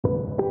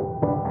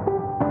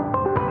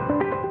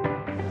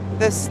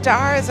The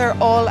stars are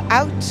all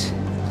out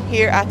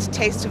here at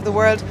Taste of the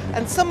World,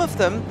 and some of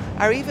them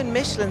are even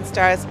Michelin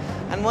stars.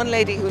 And one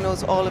lady who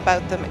knows all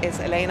about them is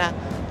Elena,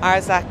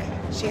 Arzak.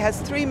 She has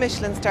 3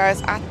 Michelin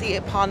stars at the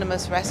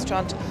eponymous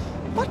restaurant.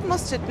 What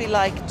must it be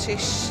like to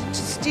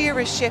steer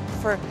a ship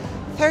for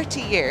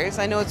 30 years?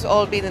 I know it's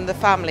all been in the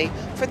family.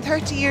 For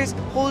 30 years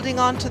holding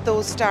on to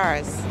those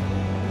stars.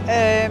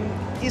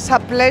 It's a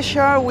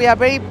pleasure. We are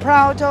very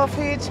proud of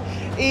it.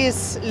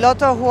 It's a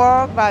lot of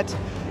work, but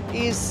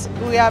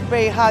we are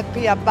very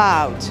happy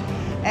about.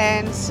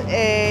 And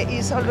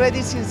it's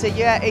already since the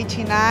year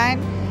 89.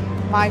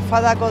 My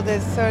father got the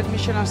 3rd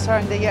Michelin star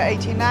in the year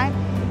 89,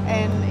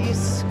 and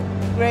it's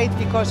great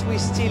because we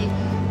still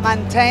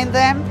maintain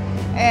them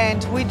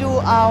and we do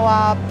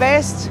our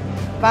best,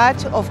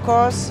 but of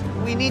course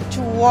we need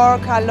to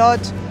work a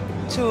lot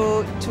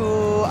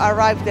to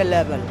arrive the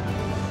level.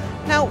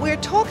 Now, we're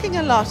talking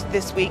a lot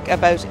this week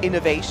about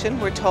innovation.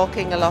 We're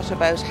talking a lot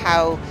about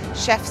how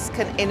chefs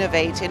can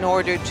innovate in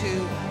order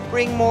to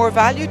bring more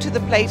value to the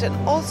plate and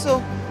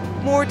also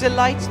more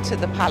delight to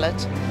the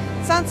palate.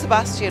 San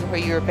Sebastian, where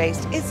you're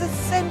based, is a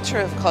centre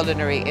of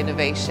culinary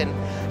innovation.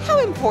 How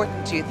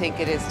important do you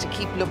think it is to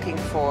keep looking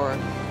for?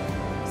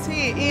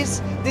 See,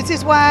 this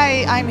is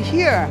why I'm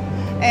here,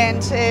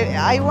 and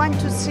I want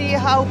to see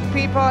how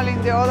people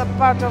in the other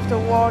part of the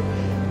world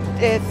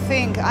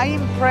think.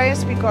 I'm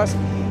impressed because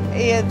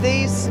in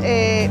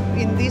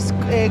this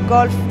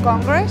Golf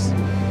Congress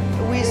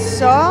we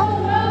saw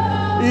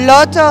a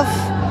lot of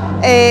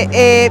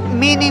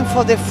meaning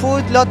for the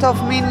food, lot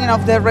of meaning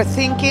of the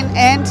rethinking,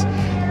 and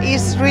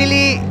it's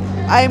really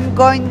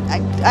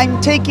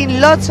I'm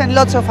taking lots and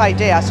lots of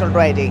ideas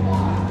already.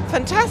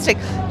 Fantastic.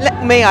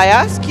 May I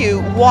ask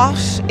you, what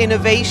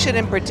innovation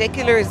in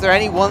particular, is there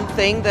any one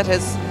thing that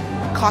has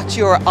caught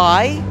your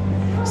eye?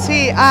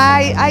 See,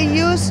 I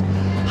use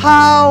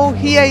how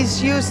here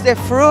is used the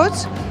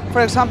fruits.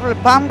 For example,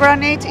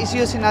 pomegranate is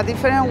used in a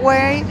different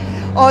way.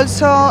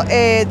 Also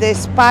the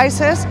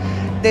spices,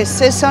 the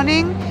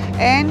seasoning,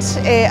 and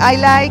I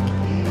like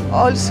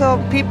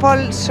also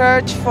people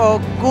search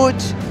for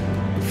good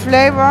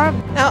flavor.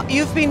 Now,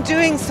 you've been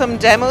doing some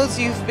demos,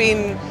 you've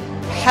been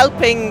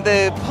helping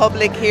the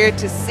public here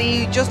to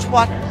see just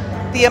what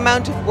the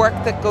amount of work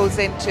that goes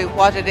into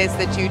what it is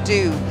that you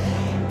do.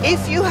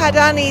 If you had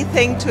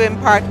anything to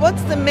impart,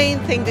 what's the main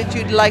thing that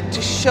you'd like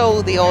to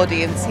show the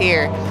audience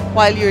here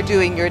while you're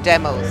doing your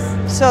demos?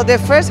 So the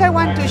first I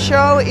want to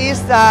show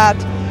is that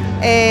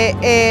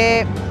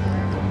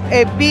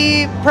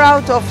be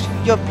proud of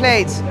your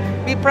plates,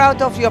 be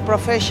proud of your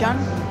profession.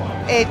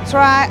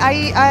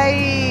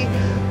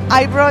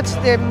 I brought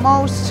the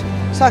most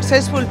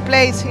successful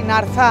plates in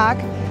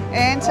Arzak,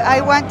 and I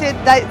wanted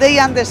that they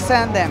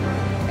understand them,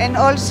 and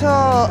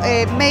also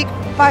make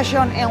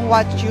passion in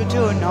what you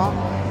do. No,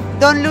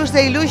 don't lose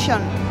the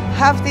illusion.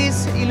 Have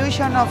this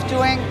illusion of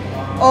doing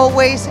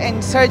always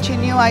and searching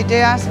new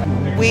ideas.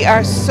 We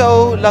are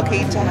so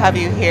lucky to have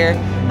you here,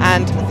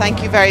 and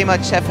thank you very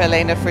much, Chef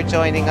Elena, for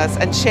joining us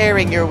and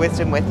sharing your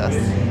wisdom with us.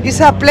 It's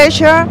a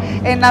pleasure,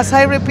 and as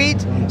I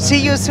repeat, see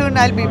you soon.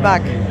 I'll be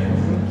back.